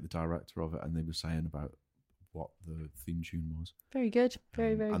like the director of it, and they were saying about what the theme tune was. Very good.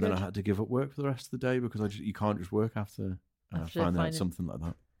 Very, very and good. then I had to give up work for the rest of the day because you can't just work after finding out something like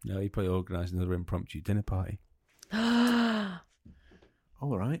that. No, he probably organised another impromptu dinner party. All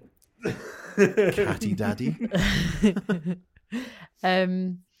right. Catty daddy.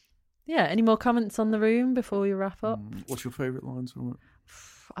 Yeah, any more comments on The Room before we wrap up? What's your favourite lines from it?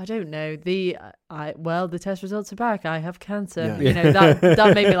 I don't know. The test results are back. I have cancer. Yeah. You know,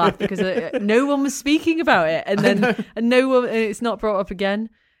 that made me laugh because no one was speaking about it, and then it's not brought up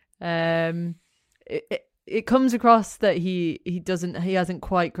again. It comes across that he hasn't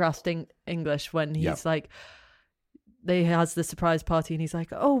quite grasped English when he's like, he has the surprise party and he's like,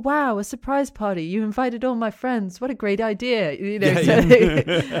 oh wow, a surprise party, you invited all my friends, what a great idea, you know.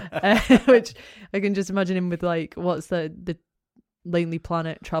 Which I can just imagine him with like, what's the Lonely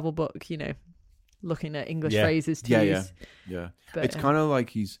Planet travel book, you know, looking at English phrases to use. Yeah. But, it's kind of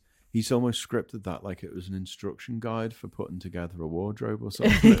like he's almost scripted that like it was an instruction guide for putting together a wardrobe or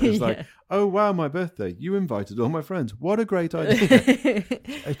something. It was like, oh wow, my birthday, you invited all my friends, what a great idea.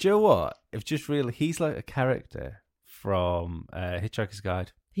 Do you know what? It's just really, he's like a character from Hitchhiker's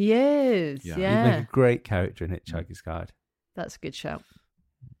Guide. He is, yeah. He'd make a great character in Hitchhiker's Guide. That's a good shout.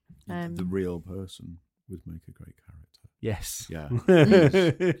 The real person would make a great character. Yes. Yeah.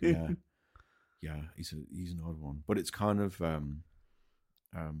 Yeah. He's an odd one, but it's kind of for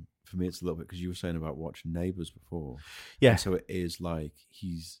me, it's a little bit because you were saying about watching Neighbours before. Yeah. And so it is like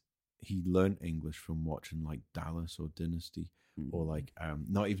he learned English from watching like Dallas or Dynasty, or like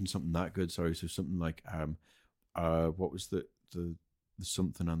not even something that good. Sorry, so something like what was the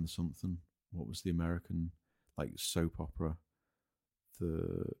something and the something? What was the American like soap opera?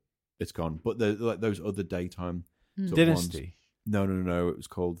 It's gone, but like those other daytime Dynasty. Ones. No. It was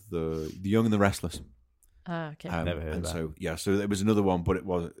called the Young and the Restless. Okay. Never heard of that. So there was another one, but it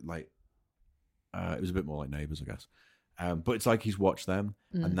was like it was a bit more like Neighbours, I guess. But it's like he's watched them,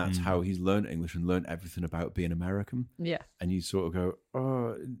 and that's how he's learned English and learned everything about being American. Yeah. And you sort of go,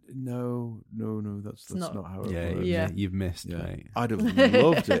 oh no, that's not how it works. Yeah, you've missed, mate. I'd have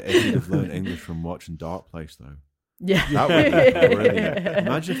loved it if he'd have learned English from watching Dark Place, though. Yeah. That would be brilliant.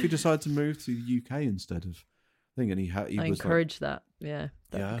 Imagine if he decided to move to the UK instead of thing, and he I was encourage that. Yeah,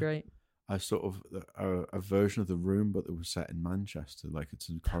 that'd be great. a sort of a version of The Room, but that was set in Manchester, like it's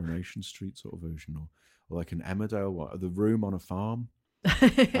a Coronation Street sort of version, or like an Emmerdale one, The Room on a farm.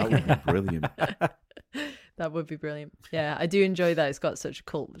 That would be brilliant. That would be brilliant. Yeah, I do enjoy that. It's got such a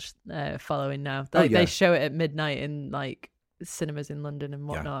cult following now. Like they show it at midnight in like cinemas in London and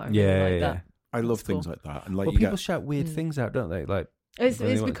whatnot. I really like that. I love That's things cool. like that. And like People shout weird things out, don't they? Like it's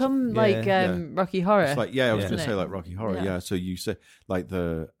become like Rocky Horror. It's like I was going to isn't say it? like Rocky Horror. Yeah. Yeah. So you say like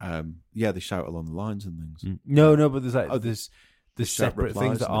the they shout along the lines and things. No, but there's like there's shout separate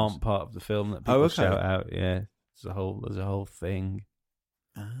things that replies and aren't part of the film that people okay. shout out. Yeah, there's a whole thing.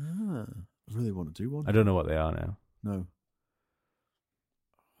 I really want to do one. I don't know what they are now. No.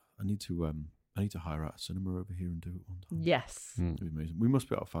 I need to hire out a cinema over here and do it one time. Yes. It'd be amazing. We must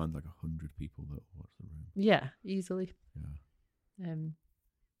be able to find like 100 people that will watch The Room. Yeah, easily. Yeah.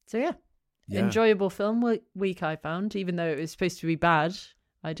 So yeah. Yeah. Enjoyable film week I found, even though it was supposed to be bad.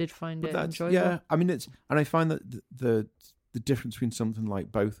 I did find it enjoyable. Yeah, I mean and I find that the difference between something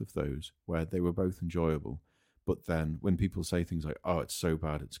like both of those, where they were both enjoyable, but then when people say things like, "Oh, it's so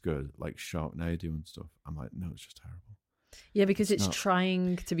bad, it's good," like Sharknado and stuff, I'm like, "No, it's just terrible." Yeah, because it's not.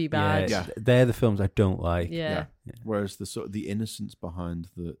 trying to be bad. Yeah. They're the films I don't like. Yeah. Whereas the sort of the innocence behind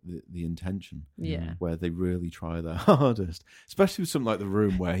the intention, Yeah. where they really try their hardest, especially with something like The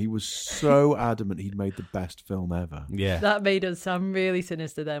Room, where he was so adamant he'd made the best film ever. Yeah. That made us sound really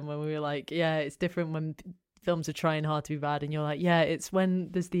sinister then when we were like, yeah, it's different when films are trying hard to be bad, and you're like, yeah, it's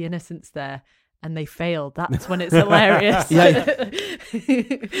when there's the innocence there and they fail. That's when it's hilarious.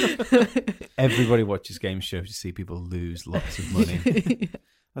 Everybody watches game shows to see people lose lots of money.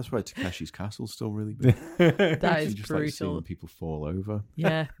 That's why Takeshi's Castle's still really big. That is just like brutal. seeing people fall over.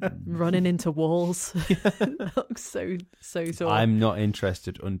 Yeah, running into walls. That looks so sore. I'm not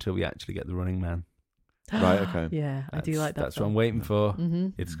interested until we actually get The Running Man. Right, okay. Yeah, I do like that. That's what I'm waiting for. Mm-hmm.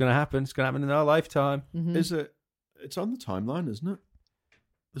 It's going to happen. It's going to happen in our lifetime. Mm-hmm. Is it? It's on the timeline, isn't it?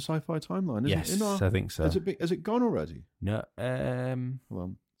 The sci-fi timeline, isn't Yes, it? I think so. Has it gone already? No, Hold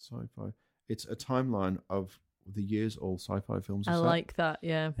on, sci-fi. It's a timeline of the years all sci-fi films are I set. like that.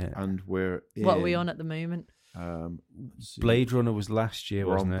 Yeah. And we're in, What are we on at the moment? let's see. Blade Runner was last year,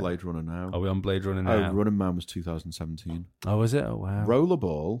 We're wasn't on it? Blade Runner now. Are we on Blade Runner Oh, now? Running Man was 2017. Oh, was it? Oh, wow.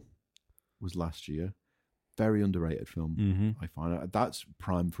 Rollerball was last year. Very underrated film. Mm-hmm. I find it. That's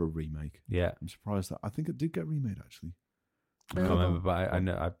prime for a remake. Yeah. I'm surprised that I think it did get remade actually. I can't remember, but I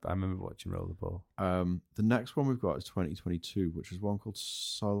know. I remember watching Rollerball. The next one we've got is 2022, which is one called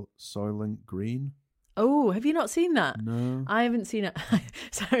Soylent Green. Oh, have you not seen that? No. I haven't seen it.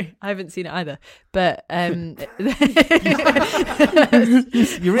 Sorry, I haven't seen it either. But You're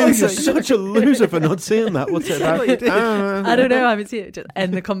really just such a loser for not seeing that. What's it about? I don't know. I haven't seen it. Just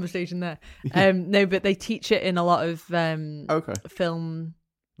end the conversation there. No, but they teach it in a lot of Okay. film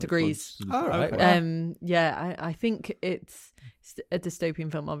degrees. All right. Okay. Yeah, I think it's a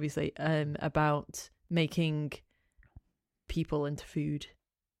dystopian film, obviously, about making people into food.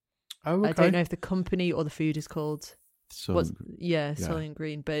 Oh, okay. I don't know if the company or the food is called Soylent Soylent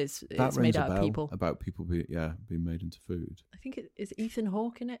Green, but it's that made rings a out of bell people. about people being made into food. I think it is Ethan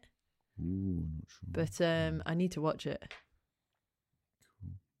Hawke in it, Ooh, I'm not sure. but I need to watch it.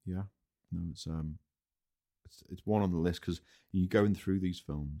 Cool. Yeah, no, it's one on the list because you're going through these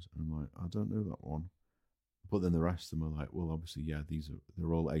films and I'm like, I don't know that one, but then the rest of them are like, well, obviously, yeah,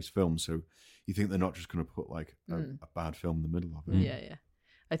 they're all ace films, so you think they're not just going to put like a bad film in the middle of it. Yeah.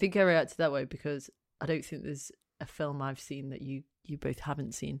 I think I reacted that way because I don't think there's a film I've seen that you both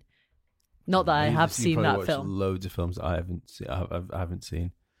haven't seen. Not that I have You've seen probably that watched film. Loads of films that I haven't seen. I haven't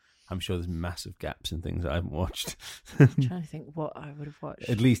seen. I'm sure there's massive gaps in things that I haven't watched. I'm trying to think what I would have watched.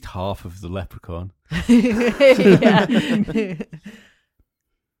 At least half of The Leprechaun. Yeah.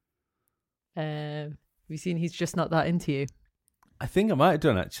 Have you seen He's Just Not That Into You? I think I might have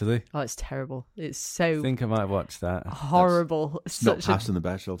done, actually. Oh, it's terrible. It's I so think I might have watched that. horrible. It's not Such a passing the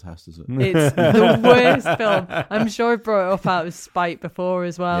Bechdel test, is it? It's the worst film. I'm sure I brought it up out of spite before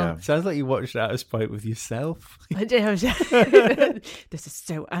as well. Yeah. Sounds like you watched Out of Spite with yourself. I did. This is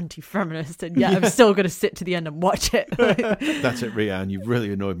so anti-feminist, and yet I'm still going to sit to the end and watch it. That's it, Rianne. You've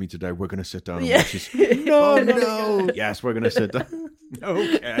really annoyed me today. We're going to sit down and Yeah. watch this. No. Yes, we're going to sit down.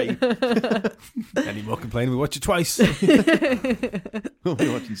 Okay. Any more complaining? We watch it twice. We'll be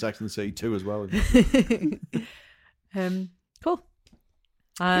watching Sex and the City 2 as well. Cool.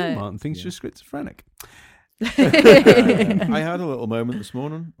 Martin thinks you're schizophrenic. I had a little moment this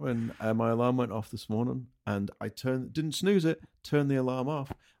morning when my alarm went off this morning, and I didn't snooze it, turned the alarm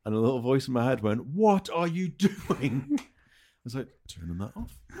off, and a little voice in my head went, "What are you doing?" was like, turning that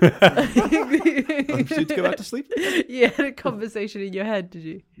off. I proceeded to go back to sleep. You had a conversation in your head, did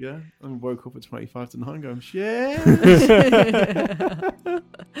you? Yeah, and woke up at 25 to 9 going, shit.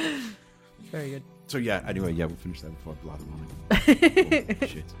 Very good. So yeah, anyway, we'll finish that before I bladder on it. Oh,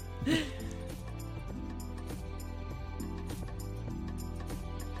 shit.